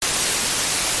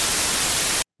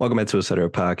Welcome back to a Cetera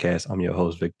podcast. I'm your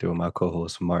host, Victor, with my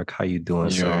co-host, Mark. How you doing,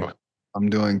 sir? Yo, I'm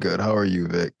doing good. How are you,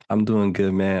 Vic? I'm doing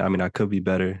good, man. I mean, I could be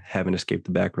better. Haven't escaped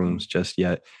the back rooms just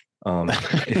yet.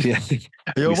 If you,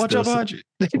 Yo, we watch still, out behind you.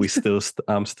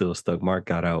 I'm still stuck. Mark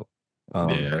got out.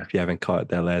 Yeah. If you haven't caught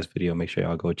that last video, make sure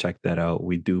y'all go check that out.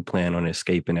 We do plan on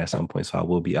escaping at some point, so I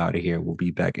will be out of here. We'll be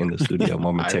back in the studio I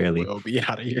momentarily. will be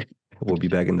out of here. We'll be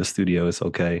back in the studio. It's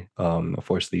okay.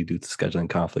 Unfortunately, due to scheduling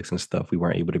conflicts and stuff, we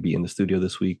weren't able to be in the studio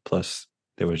this week. Plus,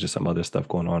 there was just some other stuff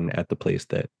going on at the place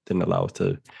that didn't allow us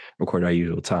to record our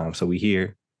usual time. So we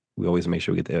here. We always make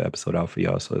sure we get the episode out for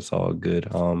y'all. So it's all good.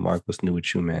 Mark, what's new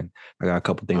with you, man? I got a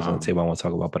couple things on the table I want to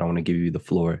talk about, but I want to give you the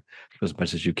floor for as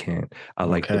much as you can. I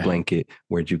like the blanket.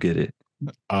 Where'd you get it?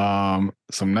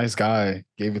 Some nice guy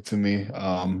gave it to me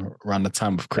around the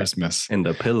time of Christmas. And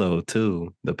the pillow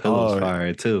too. The pillow's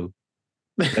fire too.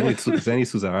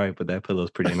 Zenny's all right, but that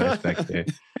pillow's pretty nice back there.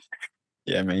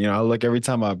 Yeah, man. I look every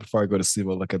time before I go to sleep,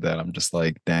 I look at that. I'm just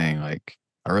like, dang, like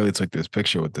I really took this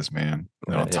picture with this man.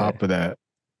 And on top of that,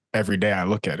 every day I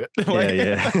look at it.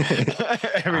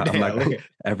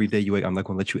 Every day you wake, I'm not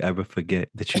gonna let you ever forget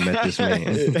that you met this man.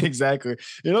 Exactly.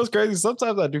 It's crazy.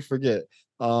 Sometimes I do forget.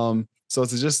 So to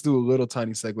just do a little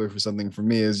tiny segue for something for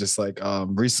me is just like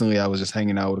recently I was just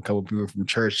hanging out with a couple of people from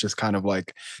church, just kind of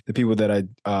like the people that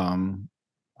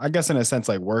I guess in a sense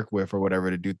like work with or whatever,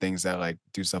 to do things that like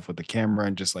do stuff with the camera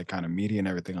and just like kind of media and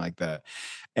everything like that.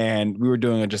 And we were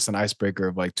doing just an icebreaker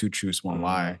of like 2 truths, 1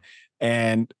 lie.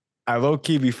 And I low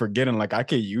key be forgetting like I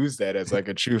could use that as like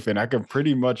a truth, and I can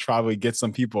pretty much probably get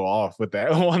some people off with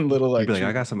that one little like.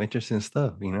 I got some interesting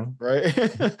stuff,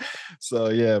 right? So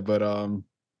yeah, but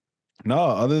no,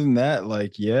 other than that,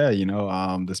 like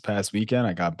this past weekend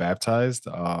I got baptized.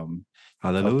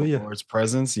 Hallelujah. The Lord's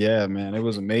presence. Yeah, man. It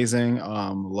was amazing.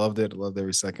 Loved it. Loved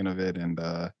every second of it. And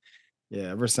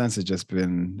ever since it's just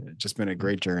been a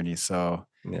great journey. So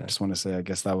I just want to say, I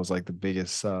guess that was like the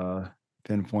biggest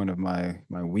pinpoint of my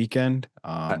weekend.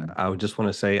 I would just want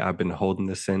to say I've been holding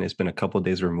this in. It's been a couple of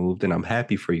days removed, and I'm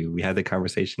happy for you. We had the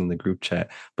conversation in the group chat,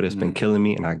 but it's been killing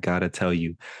me. And I gotta tell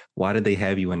you, why did they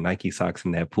have you in Nike socks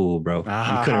in that pool, bro?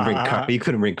 You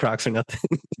couldn't bring Crocs or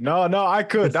nothing. No, I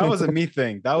could. That was a me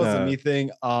thing. A me thing.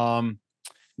 I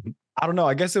don't know.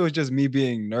 I guess it was just me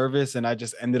being nervous, and I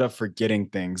just ended up forgetting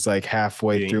things like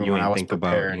halfway through when I was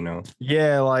preparing.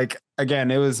 Yeah, like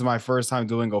again, it was my first time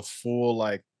doing a full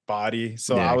like body,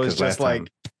 so I was just like,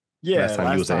 last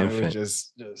time it was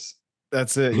just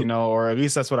that's it, or at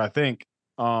least that's what I think.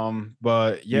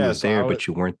 But yeah, you was there, but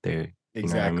you weren't there.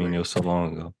 Exactly. It was so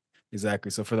long ago. Exactly.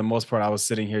 So for the most part, I was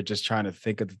sitting here just trying to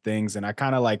think of the things, and I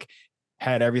kind of like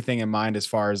had everything in mind as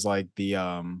far as like the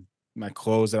my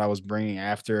clothes that I was bringing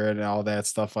after it and all that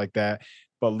stuff like that.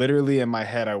 But literally in my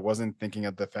head, I wasn't thinking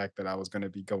of the fact that I was going to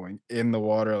be going in the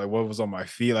water, like what was on my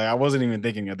feet. Like I wasn't even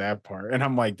thinking of that part. And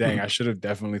I'm like, dang, I should have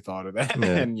definitely thought of that.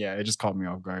 Yeah. And it just caught me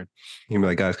off guard. You're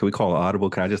like, guys, can we call an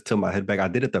audible? Can I just tilt my head back? I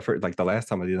did it the last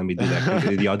time I did. Let me do that.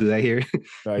 Did y'all do that here?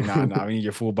 Like, nah, we need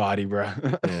your full body, bro.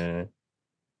 Yeah.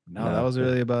 No, that was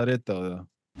really about it though.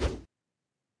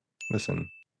 Listen.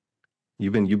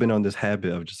 You've been on this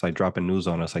habit of just like dropping news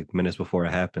on us like minutes before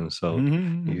it happens. So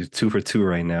you're 2 for 2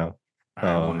 right now. It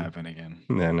won't happen again.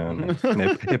 No.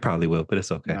 It probably will, but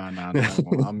it's okay. No.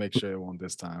 I'll make sure it won't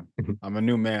this time. I'm a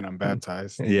new man. I'm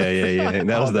baptized. Yeah. And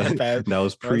that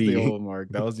was pre. The old Mark.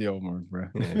 That was the old Mark, bro.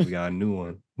 Yeah, we got a new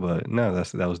one. But no,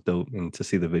 that was dope. And to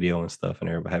see the video and stuff, and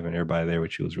having everybody there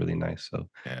with you was really nice. So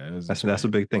that's a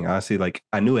big thing. Honestly, like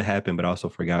I knew it happened, but I also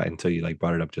forgot until you like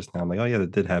brought it up just now. I'm like, oh yeah,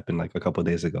 that did happen like a couple of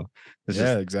days ago.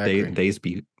 Exactly. Days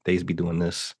be doing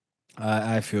this.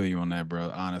 I feel you on that, bro.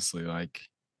 Honestly, like.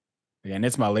 And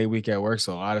it's my late week at work,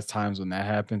 so a lot of times when that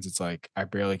happens, it's like I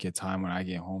barely get time when I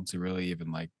get home to really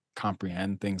even like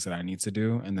comprehend things that I need to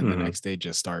do, and then the next day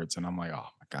just starts, and I'm like, oh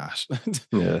my gosh.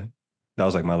 Yeah, that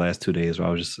was like my last 2 days where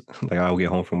I was just like, I'll get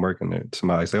home from work and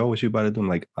somebody's like, oh, what you about to do? I'm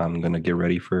like, I'm gonna get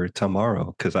ready for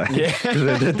tomorrow because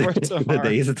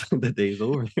the day's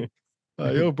over.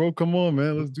 Yo, bro, come on,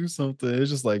 man, let's do something. It's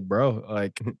just like, bro,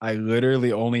 like I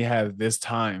literally only have this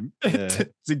time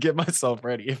to get myself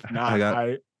ready. If not,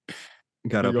 I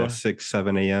got up at 6,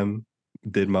 7 a.m.,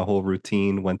 did my whole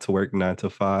routine, went to work 9 to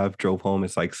 5, drove home.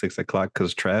 It's like 6 o'clock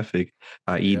because traffic.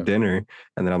 I eat dinner,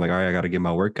 and then I'm like, all right, I got to get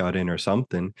my workout in or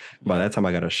something. By that time,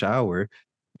 I got a shower.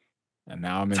 And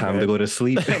now I'm time to go to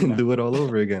sleep and do it all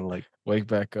over again. Like wake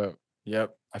back up.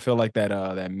 Yep. I feel like that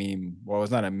meme. Well,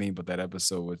 it's not a meme, but that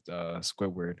episode with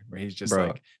Squidward, where he's just Bro,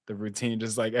 like the routine,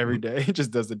 just like every day, he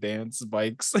just does the dance,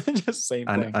 bikes, just same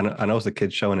I, thing. I know it's a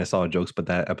kid show and it's all jokes, but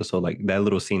that episode, like that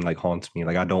little scene, like haunts me.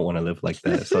 Like I don't want to live like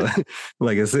that. So,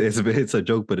 like it's a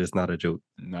joke, but it's not a joke.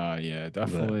 Nah, yeah, But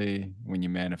definitely when you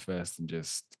manifest and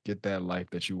just get that life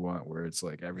that you want, where it's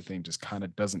like everything just kind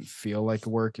of doesn't feel like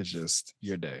work, it's just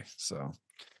your day. So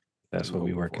that's just what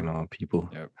we hoping working for it. on, people.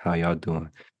 Yep. How y'all doing?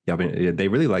 Y'all been? Yeah, they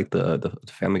really like the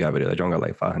Family Guy video. That joint got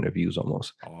like 500 views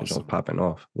almost. That joint Awesome. popping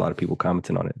off. A lot of people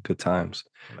commenting on it. Good times.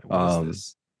 Like, what is Um,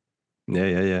 this?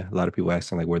 yeah. A lot of people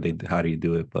asking like, how do you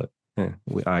do it? But yeah,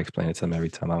 I explain it to them every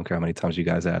time. I don't care how many times you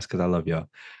guys ask because I love y'all.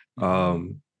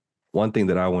 Um, one thing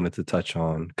that I wanted to touch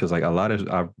on because like a lot of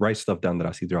I write stuff down that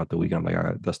I see throughout the week. I'm like, all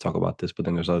right, let's talk about this. But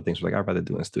then there's other things like I'd rather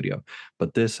do in studio.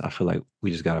 But this, I feel like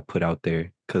we just got to put out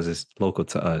there because it's local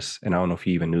to us. And I don't know if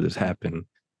you even knew this happened,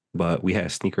 but we had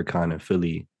SneakerCon in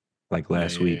Philly like Yeah,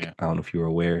 last yeah, week. yeah. I don't know if you were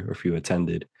aware or if you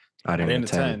attended. I I didn't didn't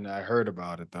attend. attend. I heard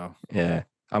about it though. Yeah.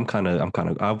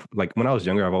 I've like when I was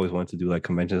younger, I've always wanted to do like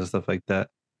conventions and stuff like that.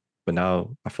 But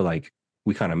now I feel like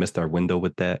we kind of missed our window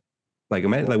with that. Like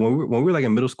imagine Well, like when we were like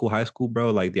in middle school, high school,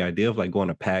 bro, like the idea of like going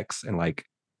to PAX and like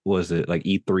what was it like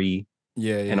E3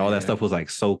 yeah, and yeah, all that yeah. stuff was like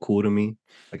so cool to me.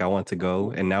 Like I want to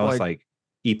go. And now it's Like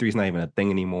like E3 is not even a thing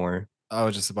anymore. I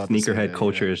was just about to say Sneakerhead that. Yeah.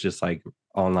 culture is just like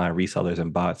online resellers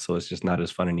and bots. So it's just not as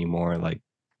fun anymore. Like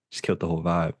just killed the whole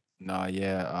vibe. No,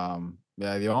 yeah.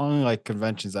 Yeah, the only like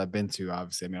conventions I've been to,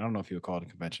 obviously, I mean, I don't know if you would call it a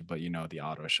convention, but the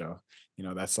auto show.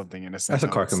 That's something in a That's sense a I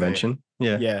car would say. convention.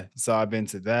 Yeah. Yeah. So I've been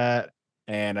to that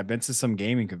and I've been to some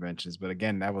gaming conventions, but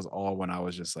again, that was all when I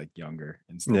was just like younger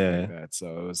and stuff like Yeah. that.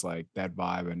 So it was like that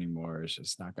vibe anymore is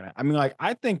just not gonna. I mean, like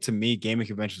I think to me, gaming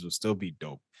conventions would still be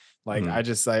dope. Like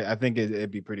Mm. I think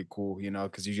it'd be pretty cool,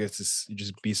 because you get to you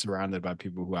just be surrounded by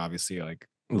people who obviously like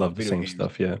love Love the video same games.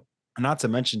 stuff. Yeah. Not to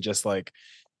mention just like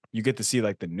you get to see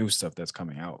like the new stuff that's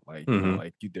coming out. Like, Hmm.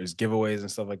 like there's giveaways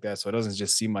and stuff like that. So it doesn't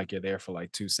just seem like you're there for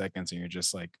like 2 seconds and you're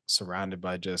just like surrounded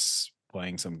by just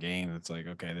playing some game. It's like,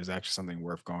 okay, there's actually something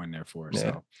worth going there for. Yeah.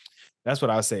 So that's what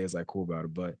I say is like cool about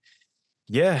it. But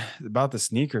yeah, about the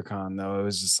sneaker con though, it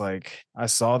was just like I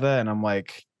saw that and I'm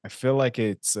like, I feel like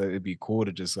it'd be cool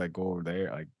to just like go over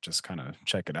there, like just kind of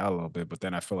check it out a little bit. But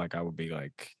then I feel like I would be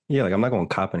like, Yeah, like I'm not gonna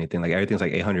cop anything. Like everything's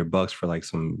like $800 for like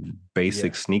some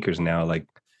basic yeah, sneakers now. Like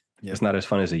it's yep, not as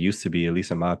fun as it used to be, at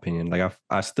least in my opinion. Like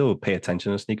I still pay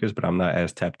attention to sneakers, but I'm not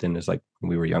as tapped in as like when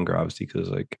we were younger, obviously, because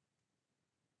like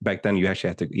back then you actually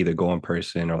had to either go in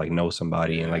person or like know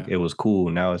somebody, and like yeah, it was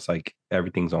cool. Now it's like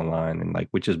everything's online, and like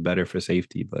which is better for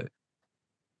safety, but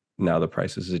now the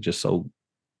prices are just so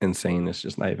insane. It's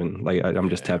just not even like I'm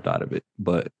just yeah. tapped out of it.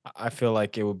 But I feel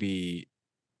like it would be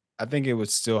I think it would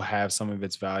still have some of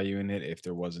its value in it if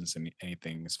there wasn't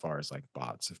anything as far as like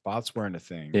bots. If bots weren't a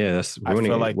thing, yeah, that's I ruining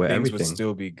feel it like with things would everything.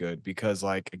 still be good because,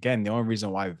 like, again, the only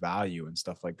reason why value and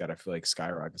stuff like that I feel like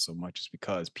skyrockets so much is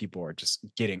because people are just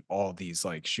getting all these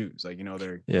like shoes. Like,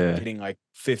 they're Yeah, getting like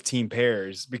 15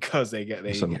 pairs because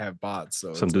they some have bots.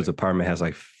 So some it's dude's like apartment has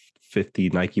like 50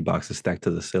 Nike boxes stacked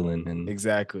to the ceiling and they're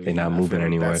exactly. not I feel moving like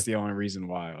that's anywhere. the only reason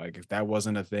why. Like, if that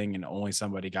wasn't a thing and only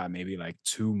somebody got maybe like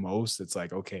two most, it's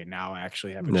like, okay, now I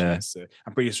actually have a Yeah. chance to.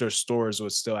 I'm pretty sure stores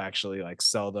would still actually like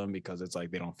sell them because it's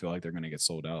like they don't feel like they're going to get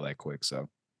sold out that quick. So,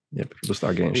 Yeah, people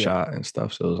start getting yeah, shot and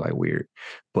stuff. So it was like weird.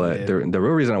 But yeah, the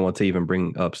real reason I want to even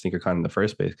bring up SneakerCon in the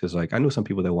first place, because like I knew some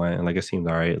people that went and like it seemed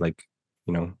all right. Like,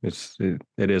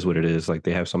 it is what it is. Like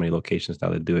they have so many locations now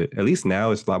that do it. At least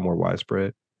now it's a lot more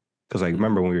widespread. Because like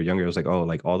remember mhm, when we were younger, it was like, oh,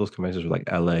 like all those conventions were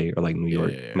like LA or like New yeah,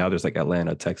 York. yeah, yeah. Now there's like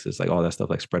Atlanta, Texas, like all that stuff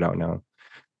like spread out now.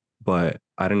 But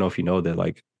I don't know if you know that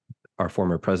like our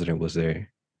former president was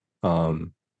there.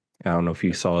 Um, I don't know if you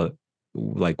Yep. saw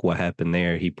like what happened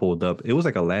there. He pulled up. It was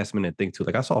like a last minute thing too.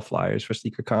 Like I saw flyers for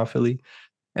SneakerCon Philly,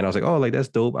 and I was like, oh, like that's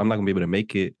dope. I'm not gonna be able to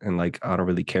make it, and like I don't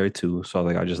really care to. So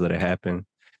like I just let it happen.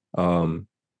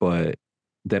 But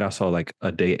then I saw like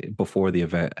a day before the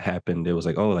event happened, it was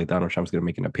like, oh, like Donald Trump's gonna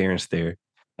make an appearance there,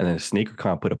 and then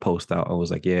SneakerCon put a post out. I was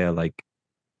like, yeah, like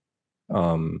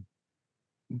um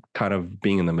kind of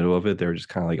being in the middle of it, they're just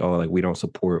kind of like, oh, like we don't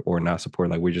support or not support.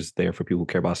 Like we're just there for people who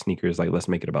care about sneakers. Like let's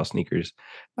make it about sneakers.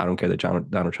 I don't care that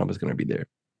Donald Trump is going to be there.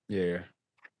 Yeah.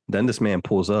 Then this man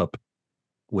pulls up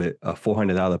with a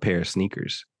 $400 pair of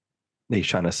sneakers that he's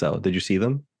trying to sell. Did you see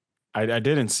them? I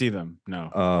didn't see them. No.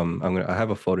 I have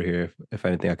a photo here. If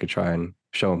anything, I could try and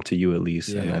show them to you at least.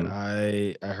 And Yeah, then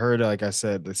I heard, like I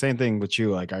said, the same thing with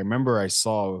you. Like I remember I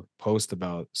saw a post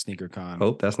about SneakerCon.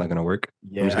 oh, that's not gonna work.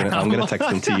 Yeah, I'm gonna text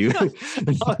them to you.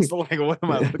 I was like, what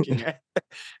am I looking at?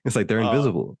 It's like they're Uh,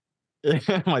 invisible.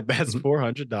 I'm like, that's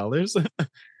 $400.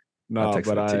 I'll No, text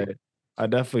but it to you. I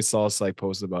definitely saw like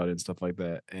posts about it and stuff like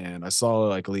that, and I saw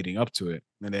like leading up to it,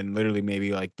 and then literally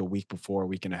maybe like the week before,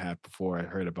 week and a half before, I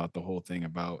heard about the whole thing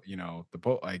about the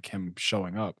boat, like him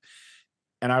showing up,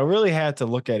 and I really had to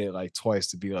look at it like twice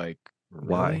to be like,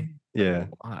 Why? really, like Yeah.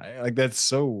 why? Like that's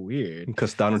so weird.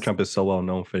 Because Donald Trump is so well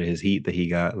known for his heat that he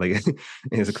got like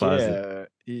in his closet. Yeah,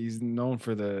 he's known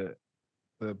for the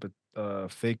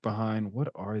fake behind. What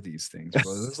are these things,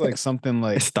 bro? It looks like something It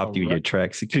like stopped you in your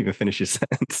tracks. You couldn't even finish your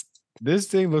sentence. this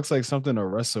thing looks like something a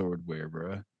wrestler would wear,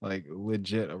 bro. Like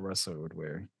legit a wrestler would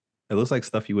wear. It looks like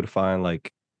stuff you would find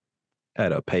like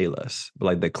at a Payless,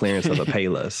 like the clearance of a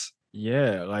Payless.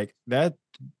 Yeah, like that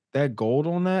gold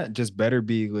on that just better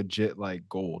be legit like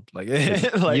gold. Like You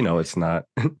like know it's not.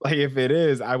 like if it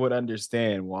is, I would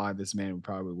understand why this man would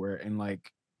probably wear it. And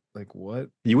like what?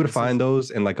 You would This is find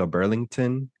those in like a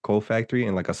Burlington coal factory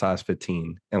in like a size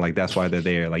 15. And like that's why they're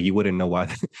there. Like you wouldn't know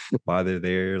why why they're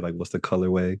there. Like what's the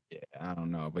colorway? yeah, I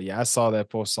don't know. But yeah, I saw that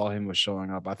post, saw him was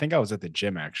showing up. I think I was at the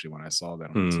gym actually when I saw that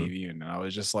on the Hmm. TV, and I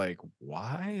was just like,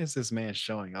 why is this man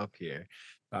showing up here?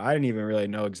 I didn't even really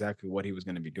know exactly what he was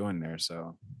going to be doing there.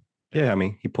 So Yeah, I yeah,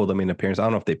 mean, he pulled them in appearance. I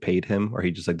don't know if they paid him or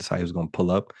he just like decided he was gonna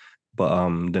pull up. But the I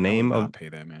would name of not pay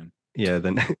that man. yeah,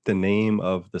 the name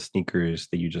of the sneakers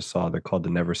that you just saw, they're called the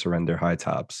Never Surrender High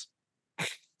Tops.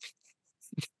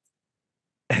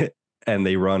 And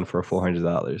they run for $400.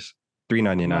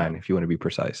 $399 if you want to be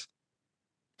precise.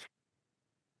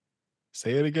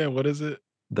 Say it again. What is it?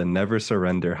 The Never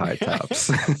Surrender High Tops.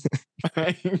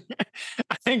 I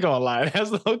ain't gonna lie,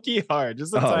 that's low key hard.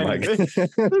 Just a Oh my tiny bit. god.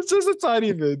 It's just a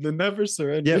tiny bit. The never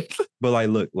surrender. Yeah. But like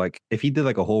look, like if he did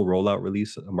like a whole rollout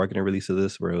release, a marketing release of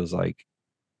this where it was like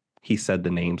he said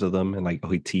the names of them and like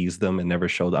he teased them and never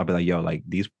showed up, I'd be like, yo, like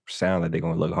these sound like they're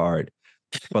gonna look hard.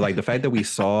 But like the fact that we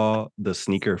saw the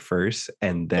sneaker first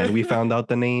and then we found out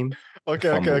the name,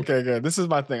 Okay. This is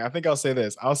my thing. I think I'll say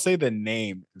this. I'll say the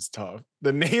name is tough.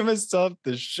 The name is tough.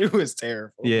 The shoe is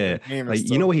terrible. Yeah, The name like is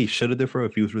you know tough. what he should have did for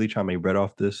if he was really trying to make bread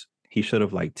off this, he should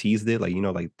have like teased it, like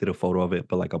like did a photo of it,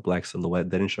 but like a black silhouette,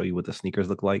 didn't show you what the sneakers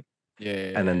look like,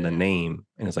 and then the Yeah. name,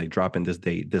 and it's like dropping this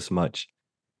date, this much,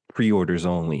 pre-orders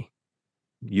only.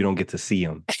 You don't get to see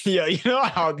them, Yeah, you know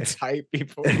how tight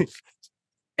people.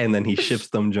 and then he ships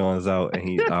them Johns out, and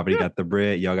he already got the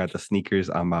bread. Y'all got the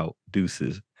sneakers. I'm out.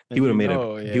 Deuces. He would have made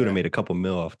he would have made a couple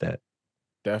mil off that.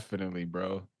 definitely,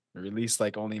 bro. Release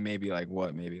like only maybe like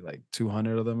what, maybe like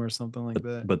 200 of them or something like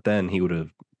that. But then he would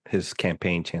have his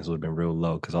campaign chance would have been real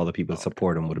low because all the people that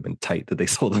support him would have been tight that they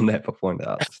sold him that for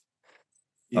 $400.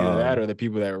 Either that or the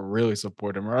people that really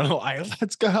support him are like,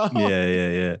 let's go.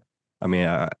 Yeah. I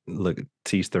mean, look,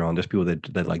 to each their own. There's people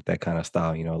that like that kind of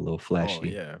style, a little flashy. Oh,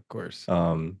 yeah, of course.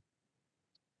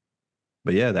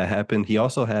 But yeah, that happened. He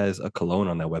also has a cologne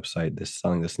on that website that's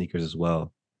selling the sneakers as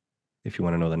well. If you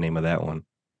want to know the name of that one,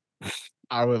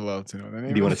 I would love to know the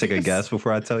name. do you want to take a guess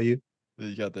before I tell you?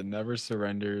 You got the Never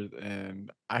Surrendered, and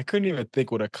I couldn't even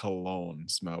think what a cologne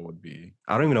smell would be.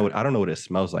 I don't know what it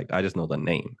smells like. I just know the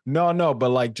name. No, but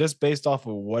like just based off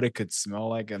of what it could smell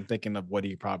like, I'm thinking of what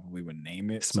he probably would name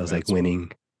it. It smells like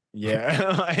winning.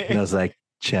 Yeah, It smells like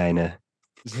China.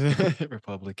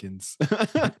 Republicans.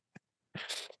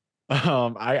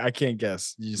 I can't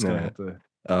guess. You just gonna have to.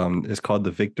 It's called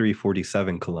the Victory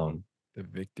 47 cologne. The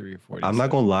Victory 47. I'm not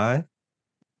gonna lie,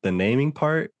 the naming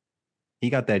part, he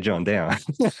got that junk down.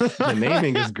 The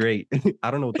naming is great.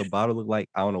 I don't know what the bottle looked like.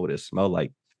 I don't know what it smelled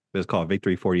like. But it's called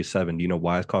Victory 47. Do you know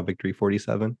why it's called Victory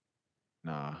 47?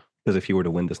 Nah. Because if he were to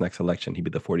win this next election, he'd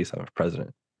be the 47th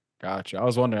president. Gotcha. I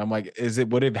was wondering. I'm like,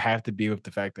 would it have to be with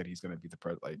the fact that he's gonna be the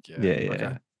president? Like, Yeah.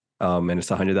 Okay. And it's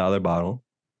 $100 bottle.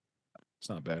 It's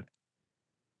not bad.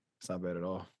 It's not bad at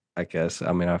all. I guess.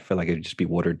 I mean, I feel like it'd just be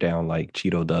watered down like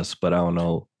Cheeto dust, but I don't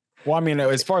know. Well, I mean,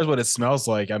 as far as what it smells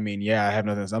like, I mean, yeah, I have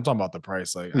nothing. I'm talking about the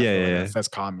price. Like, I feel like that's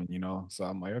common, So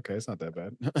I'm like, okay, it's not that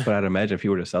bad. But I'd imagine if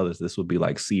you were to sell this would be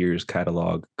like Sears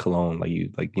catalog cologne. Like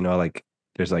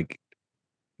there's like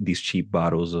these cheap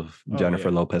bottles of Jennifer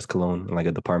Lopez cologne in like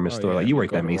a department store. Like you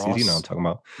work at Macy's, you know what I'm talking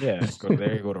about. Yeah, go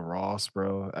there, you go to Ross,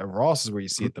 bro. At Ross is where you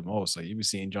see it the most. Like you be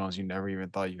seeing Jones you never even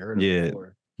thought you heard of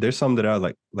before. There's some that are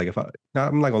like if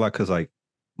I'm like a lot because like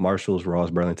Marshalls,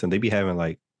 Ross, Burlington, they be having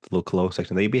like little cologne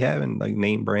section. They be having like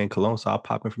name brand cologne. So I'll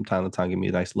pop in from time to time, give me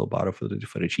a nice little bottle for the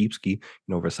cheapski,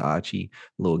 Versace,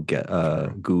 a little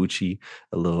Gucci,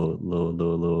 a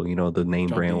little, the name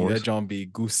brand ones. That John be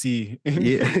Goosey.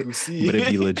 Yeah. Goosey. But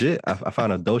it'd be legit. I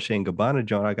found a Dolce and Gabbana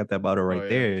John. I got that bottle right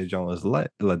there. John was like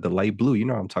the light blue. You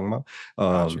know what I'm talking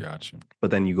about? Gotcha. But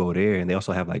then you go there and they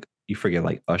also have like, you forget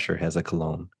like Usher has a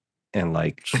cologne. and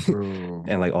like True.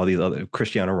 and like all these other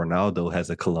Cristiano Ronaldo has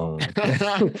a cologne.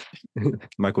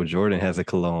 Michael Jordan has a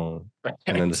cologne. And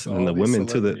then Thanks, then all the these women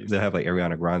too, celebrities. they have like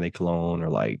Ariana Grande cologne or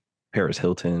like Paris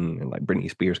Hilton and like Britney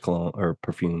Spears cologne or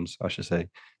perfumes, I should say.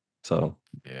 So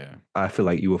Yeah. I feel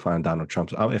like you will find Donald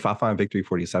Trump's. If I find Victory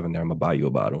 47 there, I'm gonna buy you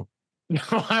a bottle.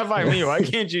 Why by me? Why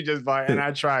can't you just buy it and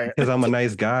I try Because I'm a it?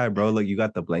 nice guy, bro. Like you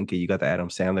got the blanket, you got the Adam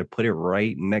Sandler. Put it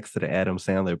right next to the Adam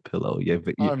Sandler pillow. You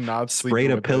I'm not spray sleeping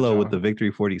the with that, pillow with the John.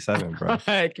 Victory 47, bro.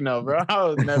 Heck no, bro.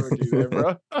 I'll never do that,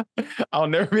 bro. I'll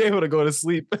never be able to go to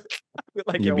sleep.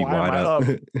 Like, You'd yo, be why am wide I up. up?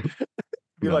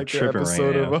 Be No, I'm like the tripping right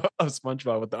episode now. of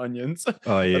SpongeBob with the onions.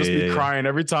 Oh I'll just be yeah. crying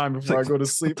every time It's before I like, go to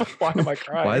sleep. Why am I why is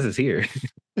crying? this here?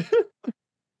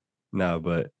 No,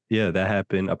 but yeah, that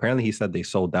happened. Apparently, he said they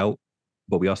sold out,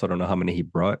 but we also don't know how many he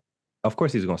brought. Of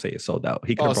course, he's gonna say it sold out.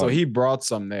 He could Oh, have so brought. he brought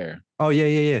some there. Oh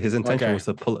yeah. His intention Okay. was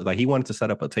to pull. Like he wanted to set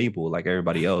up a table like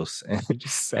everybody else It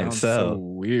just and sounds so sell.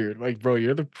 weird. Like, bro,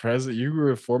 you're the president. You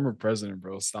were a former president,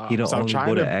 bro. He Stop. the Stop only boy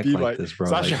trying to to act be like like, this, bro.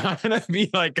 stop Like, trying to be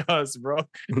like us, bro.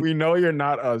 We know you're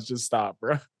not us. Just stop,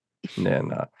 bro.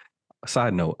 nah.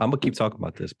 Side note, I'm gonna keep talking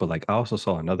about this, but like I also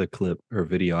saw another clip or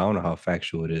video. I don't know how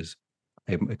factual it is.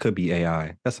 It could be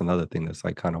AI. That's another thing that's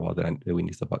like kind of wild that we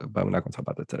need to talk about. We're not gonna talk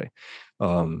about that today.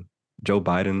 Um, Joe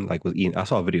Biden like was eating. I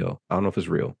saw a video. I don't know if it's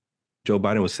real. Joe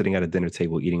Biden was sitting at a dinner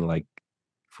table eating like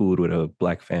food with a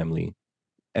black family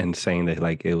and saying that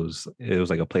like it was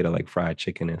like a plate of like fried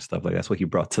chicken and stuff like that's what he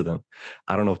brought to them.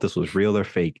 I don't know if this was real or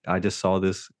fake. I just saw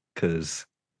this because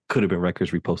could have been records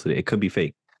reposted it. It could be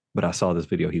fake, but I saw this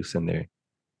video. He was sitting there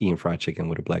eating fried chicken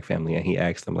with a black family, and he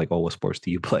asked them like, "Oh, what sports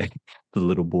do you play?" The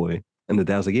little boy, and the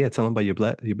dad was like, "Yeah, tell him about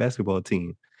your basketball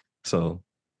team." So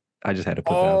I just had to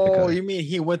put that out Oh, because you mean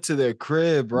he went to their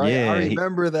crib, right? I yeah,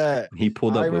 remember that. he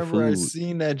pulled I up with remember I food.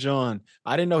 seen that, John.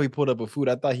 I didn't know he pulled up with food.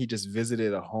 I thought he just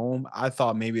visited a home. I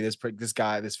thought maybe this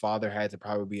father had to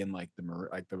probably be in like the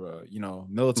In the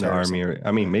military or army, something or I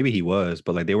like mean, that. maybe he was,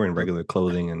 but like they were in But regular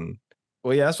clothing, and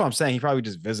well, yeah, that's what I'm saying. He probably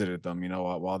just visited them,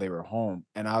 while they were home.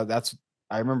 And I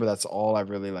remember that's all I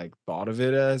really like thought of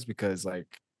it as because like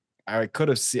I could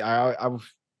have seen I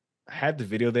had the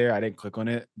video there. I didn't click on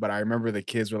it, but I remember the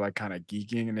kids were like kind of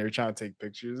geeking and they were trying to take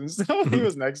pictures and stuff. He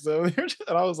was next to them,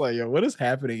 and I was like, "Yo, what is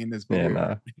happening in this yeah, video?"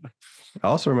 nah. I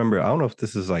also remember, I don't know if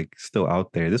this is like still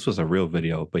out there. This was a real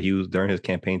video, but he was during his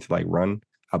campaign to like run.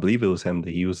 I believe it was him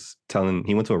that he was telling,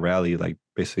 he went to a rally, like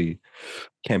basically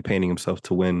campaigning himself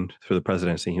to win for the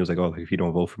presidency. He was like, "Oh, if you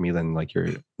don't vote for me, then like you're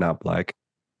not black."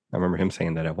 I remember him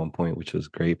saying that at one point, which was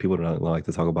great. People don't like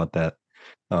to talk about that.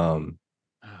 Um,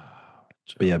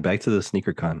 Oh, but yeah, Joe. back to the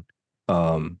sneaker con.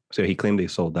 So he claimed they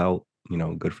sold out,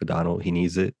 good for Donald. He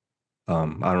needs it. I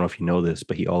don't know if you know this,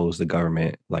 but he owes the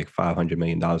government like $500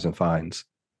 million in fines,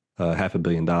 $500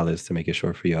 million to make it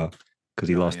short for y'all, because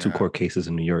he Oh lost two yeah. court cases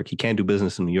in New York. He can't do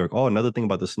business in New York. Oh, another thing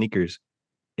about the sneakers,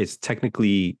 it's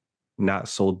technically not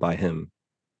sold by him.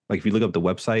 Like if you look up the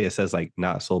website, it says like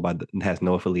not sold by, it has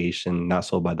no affiliation, not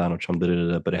sold by Donald Trump, but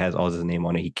it has all his name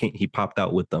on it. He popped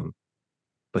out with them,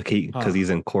 but because Huh. he's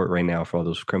in court right now for all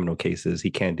those criminal cases, he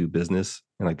can't do business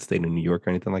in like the state of New York or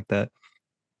anything like that.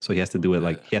 So he has to do it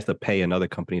like he has to pay another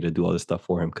company to do all this stuff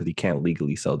for him because he can't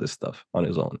legally sell this stuff on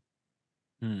his own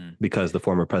Hmm. because the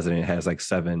former president has like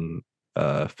 7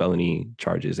 felony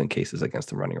charges and cases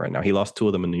against him running right now. He lost 2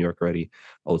 of them in New York already,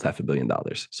 owes $500 million.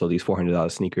 So these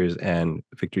 $400 sneakers and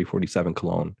Victory 47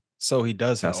 cologne, So he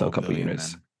does that's owe a a couple billion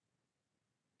units. then.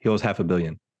 He owes $500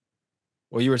 million.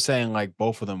 Well, you were saying like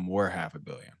both of them were half a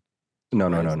billion, No,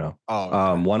 no, right? no, no. Oh,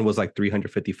 okay. One was like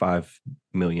 355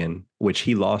 million, which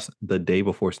he lost the day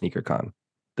before SneakerCon.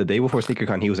 The day before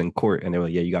SneakerCon, he was in court, and they were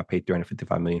like, "Yeah, you got paid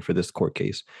 355 million for this court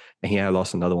case." And he had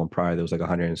lost another one prior. That was like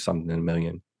 100 and something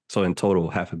million. So in total,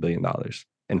 $500 million in That's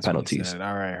when he penalties. said,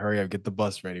 "All right, hurry up, get the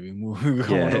bus ready. We're going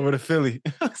Yeah. over to Philly."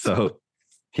 So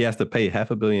he has to pay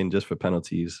 $500 million just for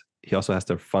penalties. He also has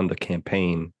to fund a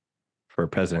campaign for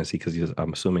presidency because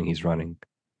I'm assuming he's running,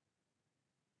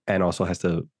 and also has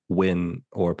to win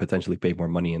or potentially pay more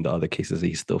money in the other cases that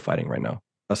he's still fighting right now,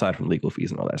 aside from legal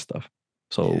fees and all that stuff.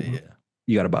 So Yeah.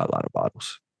 you got to buy a lot of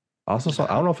bottles. I also saw,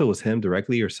 I don't know if it was him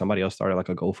directly or somebody else started like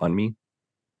a GoFundMe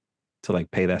to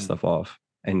like pay that Mm. stuff off.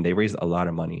 And they raised a lot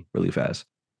of money really fast.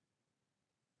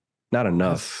 Not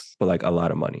enough, That's but like a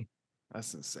lot of money.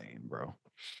 that's insane, bro.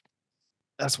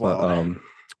 That's But wild.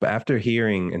 but after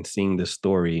hearing and seeing this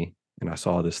story and I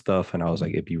saw this stuff and I was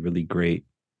like, it'd be really great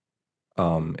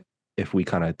um if we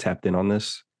kind of tapped in on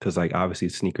this. Cause like obviously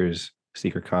sneakers,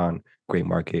 sneaker con, great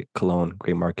market, cologne,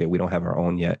 great market. We don't have our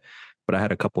own yet. But I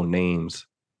had a couple names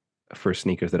for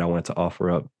sneakers that I wanted to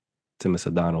offer up to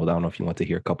Mr. Donald. I don't know if you want to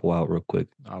hear a couple out real quick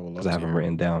I would because love I to have them hear.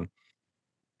 written down.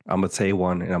 I'm gonna say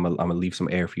one, and I'm gonna leave some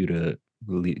air for you to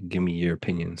give me your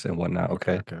opinions and whatnot.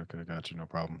 Okay, Okay. okay, okay. Got you. No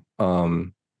problem.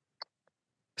 Um,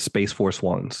 Space Force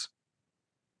Ones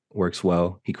works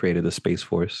well. He created the Space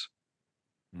Force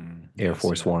Air Yes,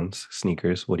 Force yeah. Ones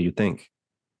sneakers. What do you think?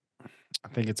 I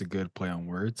think it's a good play on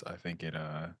words. I think it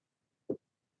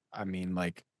I mean,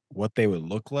 like what they would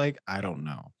look like, I don't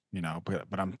know,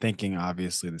 but I'm thinking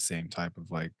obviously the same type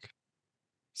of like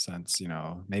sense,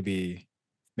 maybe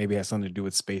it has something to do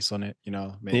with space on it,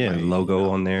 Yeah, might, logo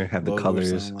on there, have the logo or colors,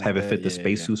 something like have it that. fit the Yeah, yeah.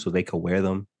 spacesuit so they could wear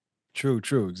them. True,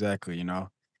 true, exactly, You know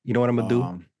what I'm gonna do?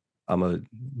 Um, I'm gonna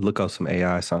look up some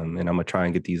AI something, and I'm gonna try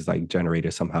and get these like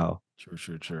generated somehow. true,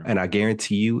 true, true. And I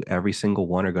guarantee you, every single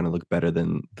one are gonna look better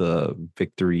than the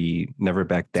Victory Never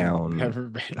Back Dude, Down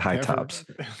never, high never. tops.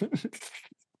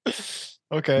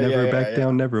 Okay, Never yeah, yeah, back yeah.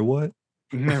 down, never what?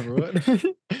 Never would.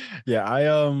 Yeah,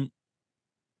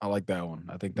 I like that one.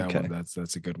 I think that one Okay.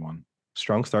 that's a good one.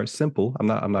 Strong start, simple. I'm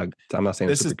not saying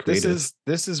This super is this creative. is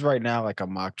this is right now like a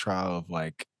mock trial of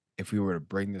like if we were to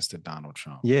bring this to Donald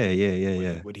Trump, Yeah, yeah, yeah, would he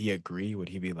yeah. would he agree? Would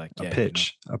he be like, A yeah,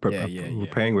 pitch. yeah, yeah, yeah,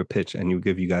 Preparing with pitch, and you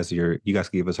guys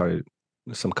give us our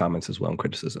some comments as well and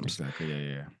criticisms. exactly, yeah,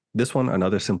 yeah, yeah. This one,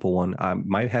 another simple one. I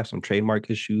might have some trademark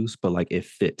issues, but like it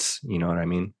fits. You know what I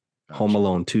mean? Home Gotcha.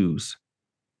 Alone 2s,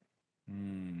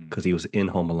 because he was in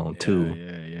Home Alone Yeah, 2. yeah,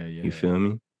 yeah, You yeah. feel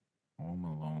me? Home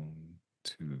Alone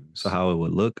So twos. how it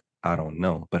would look, I don't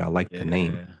know, but I like the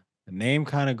name. Yeah, the name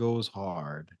kind of goes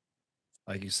hard.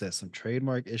 Like you said, some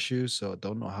trademark issues, so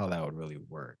don't know how that would really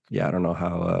work. Yeah, I don't know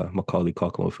how Macaulay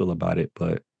Culkin will feel about it,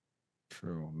 but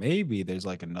True. Maybe there's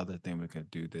like another thing we could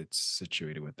do that's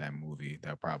situated with that movie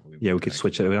that probably yeah, we could could actually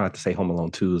switch it. work We don't have out. to say Home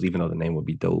Alone 2s, even though the name would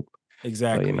be dope. But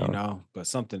Exactly, but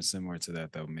something similar to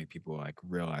that that would make people like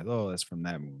realize, oh, that's from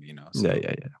that movie. yeah, So yeah,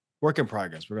 yeah, work in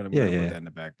progress. We're yeah, gonna put yeah. that in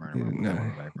the back burner. We're gonna put that one in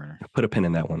Yeah. the back burner. Put a pin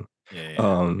in that one. Yeah, yeah.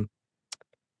 Um,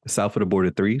 South of the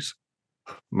Border threes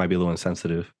might be a little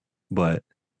insensitive, but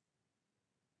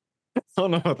I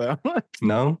don't know about that one.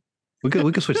 no, we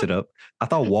could switch it up. I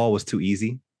thought Wall was too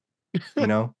easy. You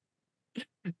know,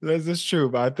 That's true,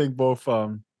 but I think both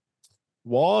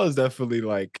Wall is definitely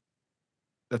like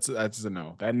that's a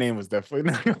no. That name was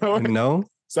definitely not gonna work. no.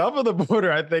 South of the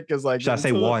Border, I think, is like Should I say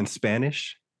until Wall in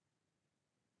Spanish?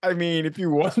 I mean, if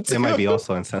you want It might be to.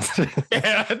 also insensitive.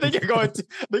 Yeah, I think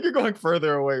you're going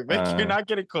further away. You're not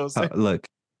getting closer. Look,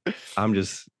 I'm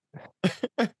just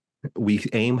we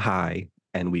aim high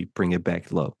and we bring it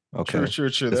back low. True, Okay, true,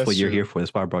 true. that's what That's you're true. here for.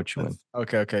 That's why I brought you in.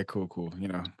 Okay, okay, cool, cool.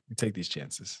 You take these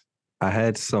chances. I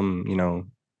had some,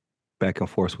 back and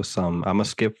forth with some. I'm gonna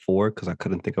skip 4 because I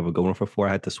couldn't think of a good one for 4.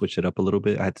 I had to switch it up a little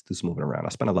bit. I had to do some moving around. I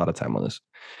spent a lot of time on this,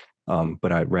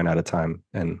 but I ran out of time,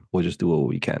 and we'll just do what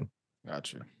we can.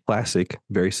 Got you. Classic,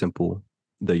 very simple.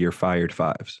 The You're Fired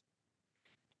fives.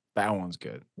 That one's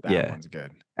good. Yeah. One's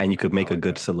good. And you could make a like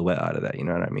good that. silhouette out of that. You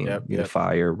know what I mean? Yep, The yep.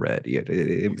 fire red. Yeah, it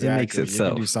makes Exactly. You can do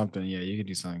itself. something. Yeah, you can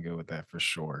do something good with that for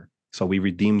sure. So we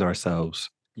redeemed ourselves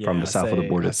from Yeah, the South of the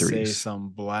Border I say threes. some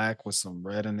black with some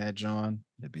red in that, John.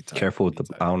 It'd be tight. Careful with It'd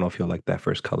the. be I tight. don't know if you'll like that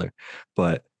first color,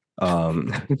 but Hey,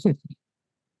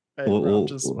 bro,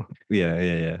 just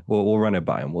yeah. We'll run it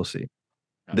by him. We'll see.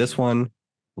 This gotcha. one,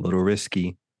 a little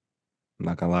risky. I'm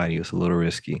not gonna lie to you, it's a little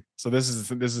risky. So this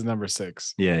is number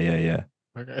 6. Yeah.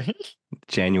 Okay.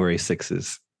 January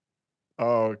 6s.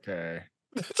 Okay.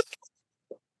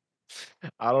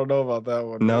 I don't know about that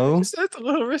one. No? It's a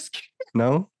little risky.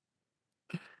 No?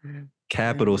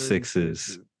 Capital January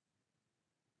 6s.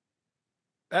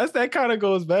 That kind of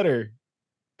goes better.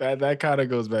 That kind of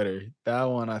goes better. That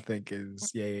one I think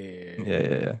is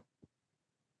Yeah.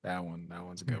 That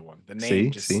one's a good one. The See?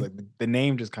 name just See? like the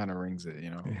name just kind of rings it.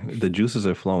 The juices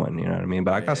are flowing, you know what I mean?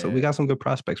 But we got some good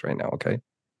prospects right now, okay?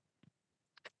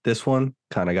 This one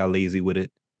kind of got lazy with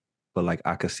it, but like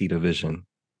I could see the vision.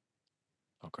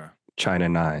 Okay. China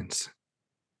 9s.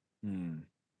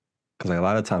 Because like a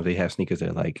lot of times they have sneakers that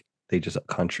are like they just a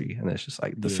country, and it's just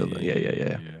like the silver.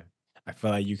 Yeah. I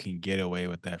feel like you can get away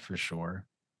with that for sure.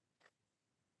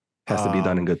 Has to be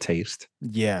done in good taste.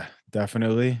 Yeah,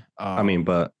 definitely. I mean,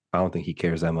 but I don't think he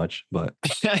cares that much. But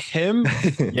him,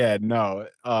 yeah, no.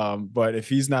 But if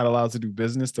he's not allowed to do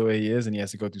business the way he is, and he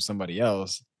has to go through somebody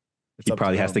else, he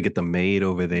probably has to get them made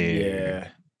over there. Yeah,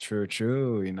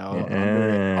 true.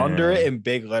 Yeah. Under it in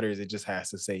big letters, it just has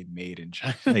to say "Made in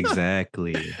China."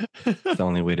 Exactly. It's the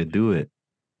only way to do it.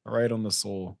 Right on the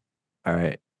soul. All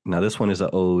right. Now this one is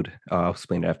an ode. I'll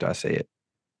explain it after I say it.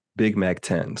 Big Mac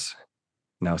 10s.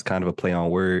 Now it's kind of a play on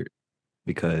word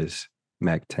because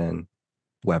Mac 10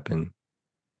 weapon.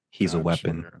 He's a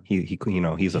weapon. He's a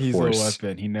force. He's a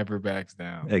weapon. He never backs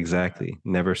down. Exactly.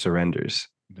 Never surrenders.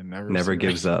 Never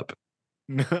gives up.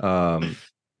 Um,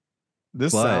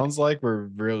 This but sounds like we're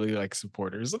really like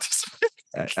supporters of this.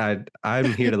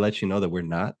 I'm here to let you know that we're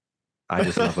not. I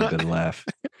just love a good laugh.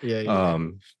 Yeah, yeah.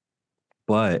 Um,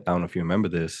 but I don't know if you remember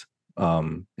this.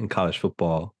 In college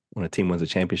football, when a team wins a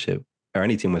championship or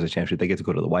any team wins a championship, they get to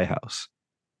go to the White House.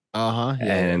 Uh-huh. Yeah,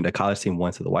 yeah. And the college team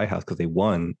went to the White House because they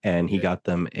won, and he Yeah. got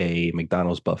them a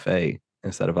McDonald's buffet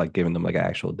instead of like giving them like an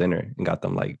actual dinner, and got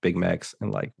them like Big Macs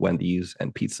and like Wendy's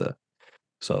and pizza.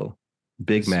 So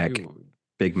Big This Mac, you.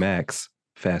 Big Macs,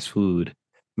 fast food,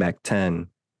 Mac 10,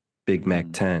 Big Mac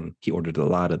Mm. 10. He ordered a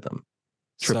lot of them.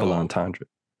 Triple So entendre.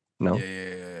 No,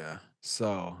 yeah.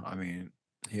 So I mean,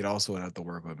 he'd also have to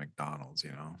work with McDonald's,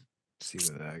 see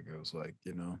where that goes. Like,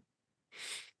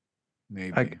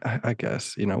 maybe, I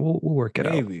guess we'll work it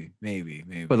out.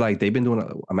 maybe. But like they've been doing,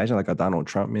 imagine like a Donald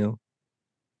Trump meal,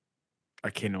 I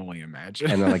can only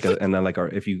imagine. and then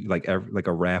if you like like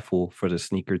a raffle for the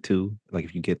sneaker too. Like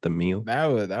if you get the meal, that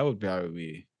would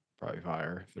probably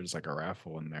fire. If there's like a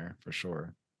raffle in there for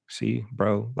sure. see,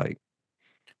 bro. Like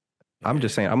I'm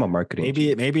just saying, Yeah. I'm a marketing Maybe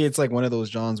genius. maybe it's like one of those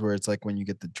Johns where it's like when you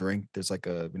get the drink, there's like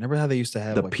remember how they used to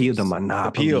have The like peel, the those,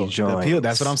 Monopoly the peel.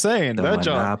 That's what I'm joints, saying. the That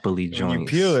John, Monopoly when you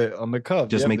peel joints. it on the cup,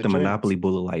 Just yep, make the joints. Monopoly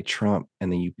bullet like Trump,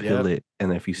 and then you peel Yep, it, and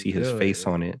then if you you see his peel face it.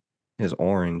 on it, his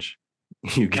orange,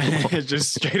 you get one.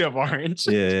 Just straight up orange.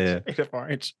 Yeah. Straight up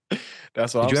orange.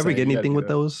 That's what Did I'm you ever saying. get You gotta anything do with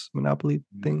that. those Monopoly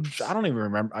things? I don't even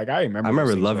remember. Like I I remember those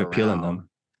remember things love were it peeling them. around.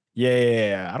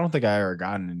 Yeah. I don't think I ever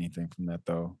gotten anything from that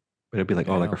though. But it'd be like,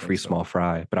 oh, Yeah, I like a don't free think small so.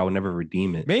 fry, but I would never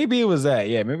redeem it. Maybe it was that.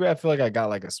 Yeah, maybe I feel like I got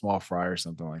like a small fry or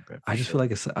something like that for I just feel sure.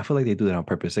 like I feel like they do that on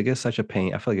purpose. It gets such a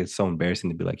pain. I feel like it's so embarrassing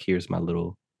to be like, here's my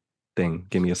little thing.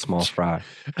 Give me a small fry.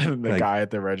 And the Like, guy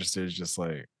at the register is just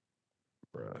like,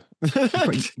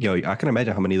 bruh. yo, I can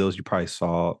imagine how many of those you probably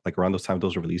saw like around those times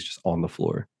those were released just on the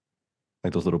floor,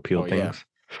 like those little peel Oh yeah. things.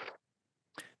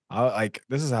 I like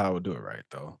this is how I would do it right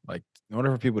though. Like in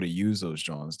order for people to use those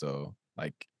drones though,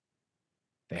 like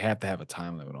they have to have a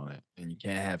time limit on it, and you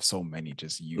can't have so many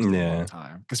just used at one Yeah,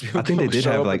 time because I people think they go did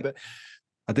show have up at like the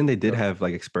I think they did go have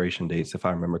like expiration dates if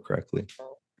I remember correctly.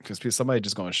 because somebody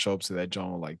just gonna show up to that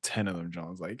joint with like 10 of them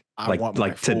Jones. Like, I Like want my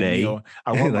like full today, meal.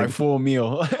 I want my like full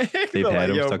meal. they've They're had like,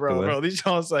 them yo, tucked away. bro, these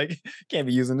Jones like can't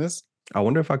be using this. I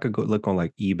wonder if I could go look on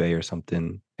like eBay or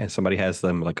something and somebody has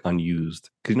them like unused.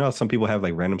 Cause how some people have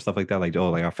like random stuff like that. Like, oh,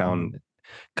 like I found,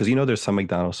 cause there's some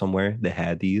McDonald's somewhere that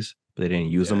had these, but they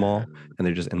didn't use them Yeah, all. And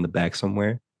they're just in the back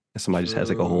somewhere. And somebody just has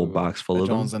like a whole true. box full The of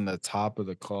Jones them. in the top of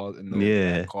the closet, in the back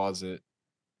Yeah. closet.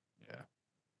 Yeah,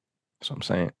 That's what I'm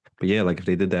saying. But yeah, like if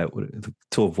they did that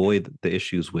to avoid the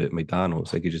issues with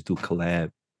McDonald's, they could just do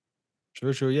collab.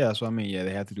 true. Yeah, that's what I mean. Yeah,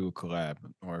 they have to do a collab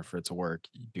in order for it to work.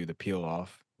 You do the peel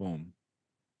off, boom,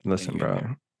 and Listen, you in bro,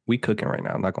 there. we cooking right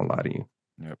now. I'm not gonna lie to you.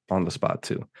 Yep. On the spot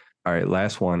too. All right,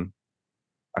 last one.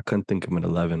 I couldn't think of an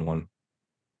 11 one.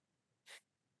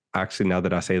 Actually, now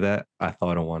that I say that, I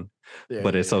thought of one,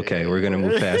 but it's okay. We're gonna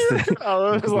move past it. I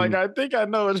was like, I think I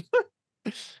know it.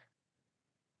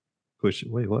 Push.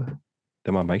 Wait, what?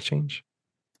 Did my mic change?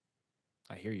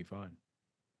 I hear you fine.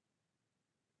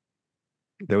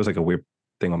 There was like a weird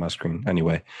thing on my screen.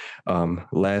 Anyway,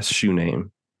 last shoe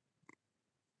name,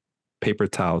 paper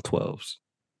towel 12s.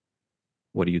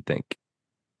 What do you think?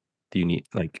 Do you need,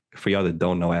 like, for y'all that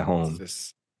don't know at home,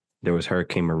 there was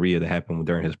Hurricane Maria that happened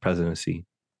during his presidency.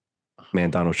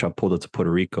 Man, Donald Trump pulled up to Puerto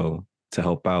Rico to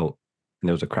help out, and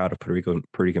there was a crowd of Puerto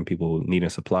Rican people needing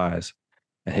supplies.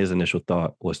 And his initial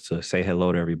thought was to say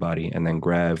hello to everybody and then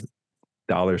grab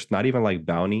dollars, not even like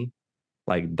Bounty,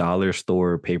 like dollar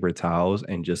store paper towels,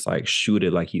 and just like shoot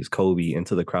it like he's Kobe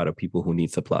into the crowd of people who need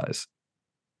supplies.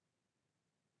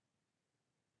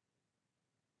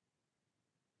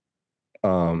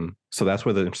 So that's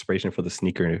where the inspiration for the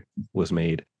sneaker was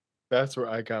made. That's where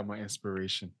I got my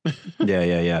inspiration.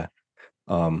 Yeah.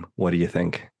 What do you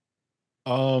think?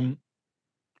 I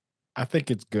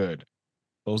think it's good.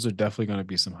 Those are definitely going to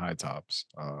be some high tops.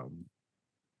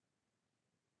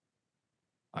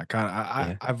 I kind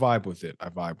of I vibe with it. Yeah. I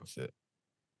vibe with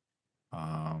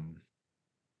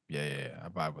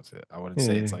it. I wouldn't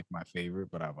say it's like my favorite,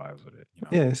 but I vibe with it.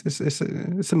 Yeah, it's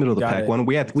the middle of the pack one.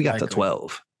 We got to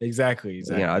 12. Exactly.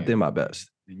 Yeah, I did my best.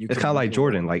 It's kind of like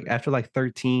Jordan. Like after like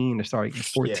 13, it started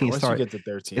 14. Once you get to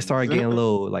 13, it started getting a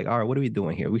little like, all right, what are we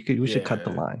doing here? We should cut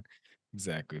the line.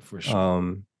 Exactly, for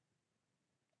sure.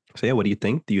 So yeah, what do you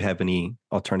think? Do you have any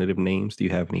alternative names? Do you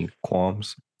have any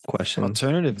qualms, questions,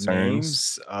 alternative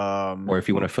concerns? names? Or if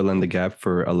you want to fill in the gap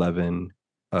for 11,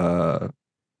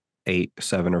 8,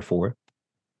 7, or 4.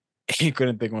 You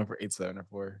couldn't think one for 8, 7, or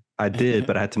 4. I did,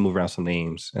 but I had to move around some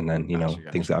names, and then Got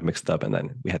you. things got mixed up, and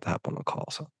then we had to hop on the call.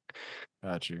 So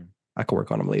Got you. I could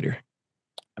work on them later.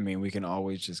 I mean, we can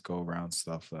always just go around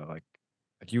stuff that like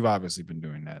you've obviously been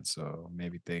doing that. So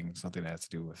maybe something that has to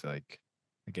do with like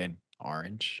again,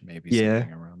 orange, maybe Yeah,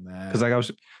 something around because that.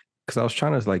 like I was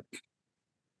trying to like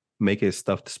make it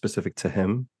stuff specific to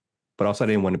him, but also I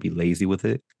didn't want to be lazy with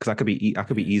it because I could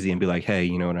be easy and be like, hey,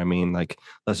 you know what I mean? Like,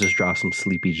 let's just drop some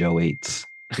Sleepy Joe eights,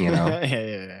 you know,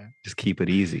 Yeah, just keep it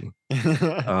easy.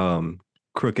 yeah.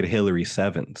 Crooked Hillary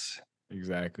sevens.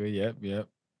 Exactly. Yep. Yep.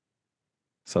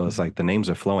 So it's like the names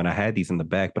are flowing. I had these in the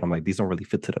back, but I'm like, these don't really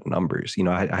fit to the numbers. You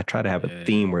know, I try to have a Yeah.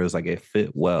 theme where it was like it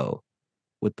fit well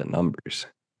with the numbers.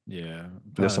 Yeah. I'm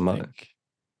There's trying some to other, think.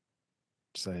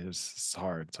 Say it's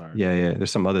hard. It's hard. yeah, yeah.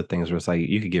 There's some other things where it's like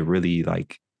you could get really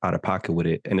like out of pocket with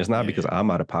it. And it's not Yeah. because Yeah. I'm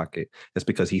out of pocket. It's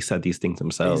because he said these things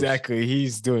themselves. Exactly.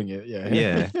 He's doing it. Yeah.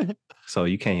 Yeah. So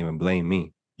you can't even blame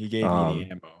me. He gave me the Um,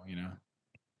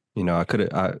 ammo. I could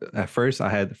have I at first I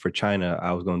had for China,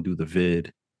 I was gonna do the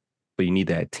vid, but you need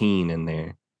that teen in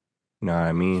there. You know what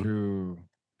I mean? True.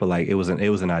 But like it was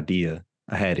an idea.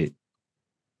 I had it.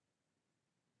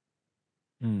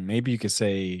 Maybe you could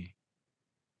say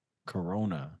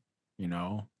Corona.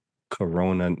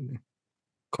 Corona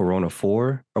Corona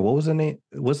 4. Or what was the name?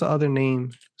 What's the other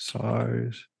name?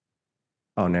 SARS.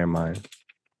 Oh, never mind.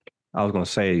 I was gonna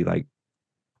say like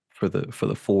for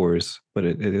the fours, but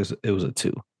it was a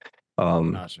two.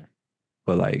 Um, Gotcha.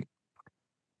 but like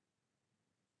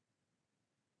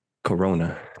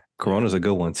Corona. Yeah, Corona's a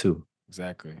good one too.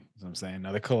 exactly. That's what I'm saying.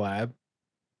 Another collab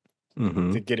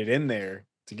Mm-hmm. to get it in there.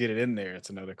 To get it in there, it's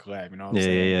another collab. You know what I'm Yeah, yeah,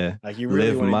 saying? yeah. Like you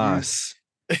really Live want to use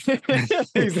Mas.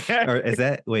 Or exactly. is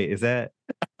that wait, is that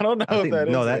I don't know I if think that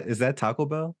no, is it. that is that Taco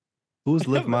Bell? Who's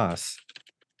Live Mas?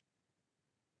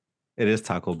 It is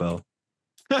Taco Bell.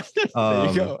 There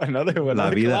you go. Another one, La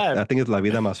another Vida, collab. I think it's La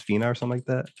Vida Más Fina or something like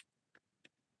that.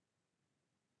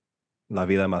 La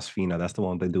Vida Más Fina. That's the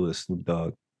one they do with Snoop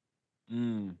Dogg.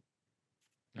 Mm.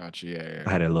 Gotcha. I Yeah,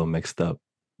 had it a little mixed up,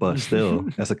 but yeah. still,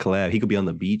 that's a collab. He could be on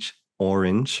the beach,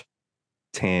 orange,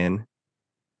 tan,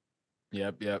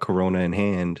 Yep. Corona in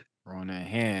hand. Corona in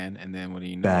hand, and then what do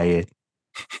you Buy know?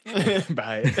 it.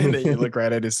 Buy it. And then you look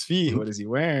right at his feet. What is he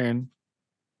wearing?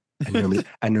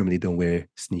 I normally don't wear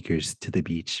sneakers to the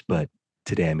beach, but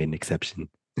today I made an exception.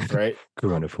 Right.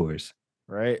 Corona Force.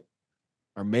 Right.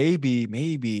 Or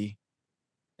maybe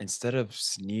instead of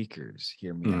sneakers,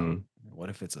 hear me out. Mm. What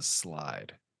if it's a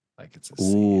slide? Like it's a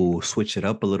sand. Ooh, switch it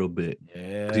up a little bit.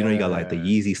 Because you got like the Yeah.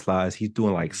 Yeezy slides. He's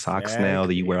doing like socks now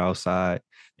that you wear Exactly. outside.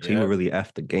 So you would Yep. really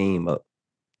F the game up.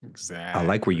 I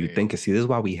like where you Exactly. think. See, this is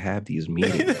why we have these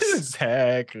meetings.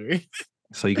 Exactly.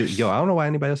 So you could, I don't know why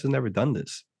anybody else has never done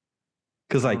this.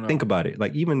 Because I don't like, think know. about it.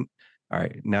 Like even, all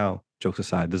right, now jokes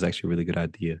aside, this is actually a really good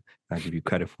idea. I give you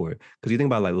credit for it. Because you think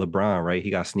about like LeBron, right? He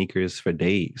got sneakers for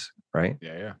days, right?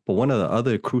 Yeah. But one of the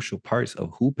other crucial parts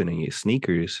of hooping in your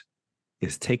sneakers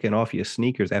is taking off your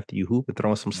sneakers after you hoop and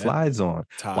throwing some Yep. slides on.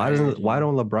 Tired. Why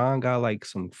don't LeBron got like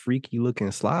some freaky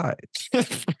looking slides?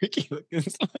 Freaky looking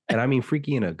slide. And I mean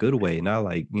freaky in a good way, not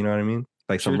like, you know what I mean?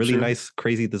 Like some really True. nice,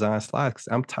 crazy design slides.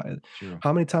 I'm tired. True.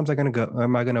 How many times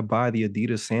am I gonna buy the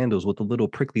Adidas sandals with the little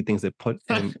prickly things that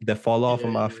that fall off of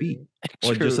my feet?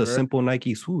 Or just a True, right? simple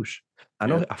Nike swoosh.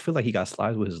 Yep. I feel like he got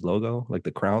slides with his logo, like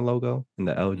the crown logo and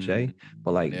the LJ,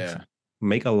 but like Yeah.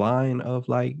 make a line of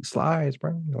like slides,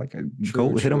 bro. Like True,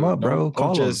 go hit him up, bro.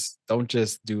 Call him. Don't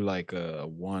just do like a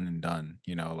one and done,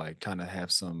 like kind of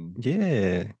have some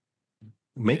Yeah.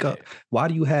 Make yeah, up. Why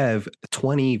do you have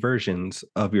 20 versions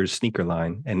of your sneaker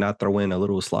line and not throw in a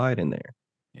little slide in there?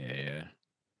 yeah.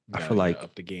 I Gotta feel like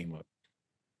up the game up.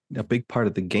 a big part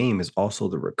of the game is also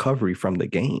the recovery from the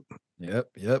game. Yep.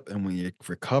 And when you're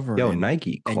recovering Yo,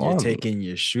 Nike, and you're call me. taking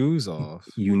your shoes off,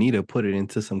 You need to put it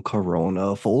into some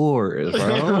Corona 4s,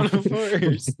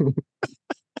 bro.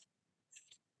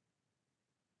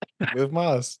 Live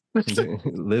Moss.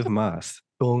 Live Mas.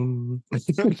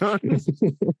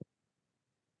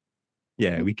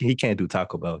 Yeah, he can't do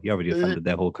Taco Bell. He already offended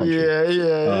that whole country.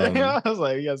 Yeah. I was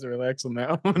like, you guys relax on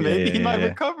that one. Maybe he might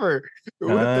recover with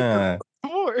the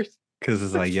force. Because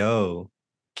it's like, yo,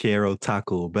 Quiero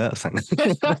Taco Bell.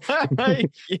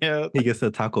 Yeah. He gets a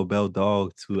Taco Bell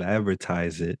dog to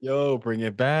advertise it. Yo, bring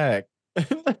it back.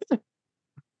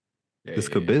 This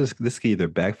could either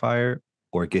backfire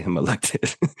or get him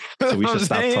elected. So we should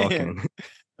stop talking.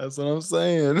 That's what I'm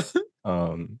saying.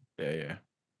 Yeah.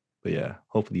 But yeah,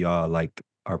 hopefully y'all liked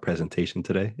our presentation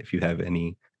today. If you have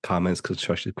any comments,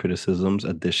 constructive criticisms,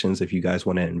 additions, if you guys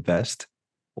want to invest,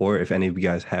 or if any of you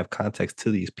guys have context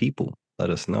to these people, let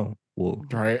us know. We'll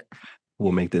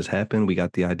make this happen. We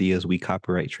got the ideas. We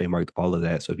copyright, trademarked all of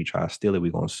that. So if you try to steal it,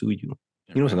 we're going to sue you.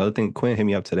 You know, it's another thing. Quinn hit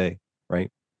me up today,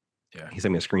 right? Yeah. He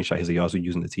sent me a screenshot. He's like, y'all also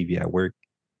using the TV at work.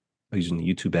 using the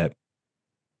YouTube app,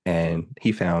 and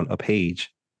he found a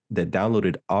page that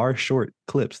downloaded our short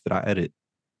clips that I edit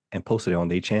and posted it on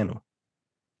their channel.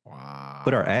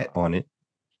 Put our ad Wow. on it,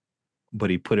 but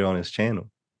he put it on his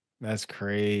channel. That's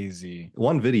crazy.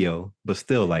 One video, but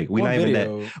still, like we're One not even that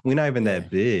video. we're not even Yeah. that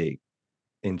big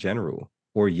in general,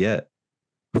 or yet.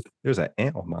 There's an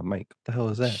ant on my mic. What the hell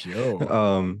is that?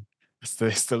 Yo.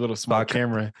 It's the little small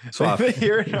camera. So I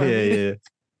Hear it on me. yeah.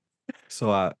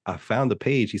 So I found the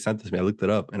page he sent it to me. I looked it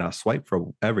up and I swiped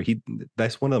forever.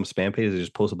 That's one of them spam pages that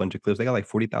just post a bunch of clips. They got like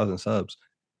 40,000 subs.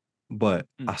 But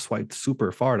I swiped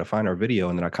super far to find our video,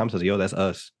 and then I commented, "Yo, that's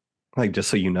us." Like, just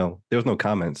so you know, there was no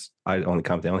comments. I only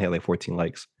commented. I only had like 14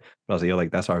 likes. But I was like, "Yo,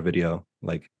 like that's our video."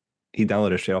 Like, he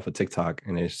downloaded it straight off of TikTok,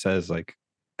 and it says like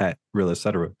at real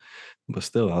etc. But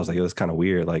still, I was like, "Yo, it's kind of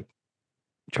weird." Like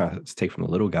trying to take from the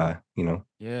little guy, you know?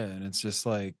 Yeah, and it's just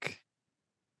like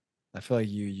I feel like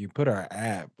you put our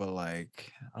app, but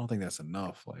like I don't think that's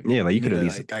enough. Like Yeah, like you you could need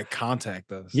at to least like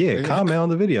contact us. yeah comment on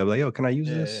the video. Like, "Yo, can I use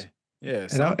Yeah, this?" yeah,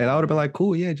 And I would have been something. like,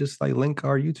 "Cool, yeah, just like link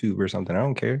our YouTube or something. I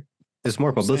don't care." It's more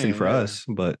I'm publicity saying, for yeah, us,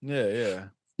 but yeah.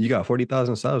 you got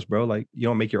 40,000 subs, bro. Like, you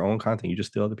don't make your own content. You just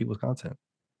steal other people's content.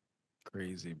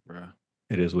 Crazy, bro.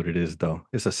 It is what it is, though.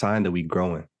 It's a sign that we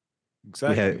growing.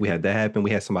 Exactly. We had that happen.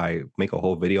 We had somebody make a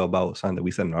whole video about something that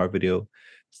we said in our video.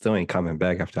 Still ain't coming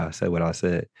back after I said what I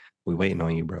said. We waiting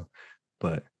on you, bro.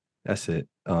 But that's it.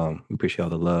 We appreciate all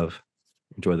the love.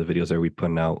 Enjoy the videos that we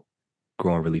putting out.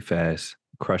 Growing really fast,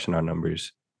 crushing our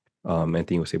numbers.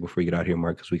 Anything you would say before you get out here,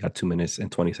 Mark? Because we got 2 minutes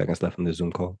and 20 seconds left on the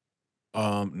Zoom call.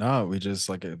 No, we just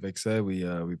like Vic said, we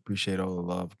appreciate all the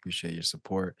love, appreciate your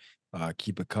support.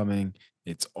 Keep it coming.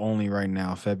 It's only right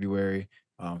now, February.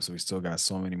 So we still got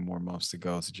so many more months to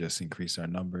go to just increase our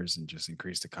numbers and just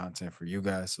increase the content for you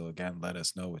guys. So again, let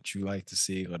us know what you like to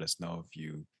see. Let us know if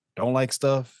you don't like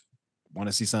stuff, want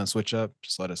to see something switch up,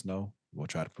 just let us know. We'll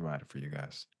try to provide it for you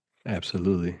guys.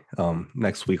 Absolutely.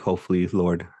 Next week, hopefully,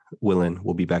 Lord willing,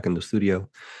 we'll be back in the studio.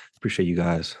 Appreciate you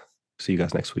guys. See you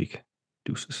guys next week.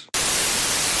 Deuces.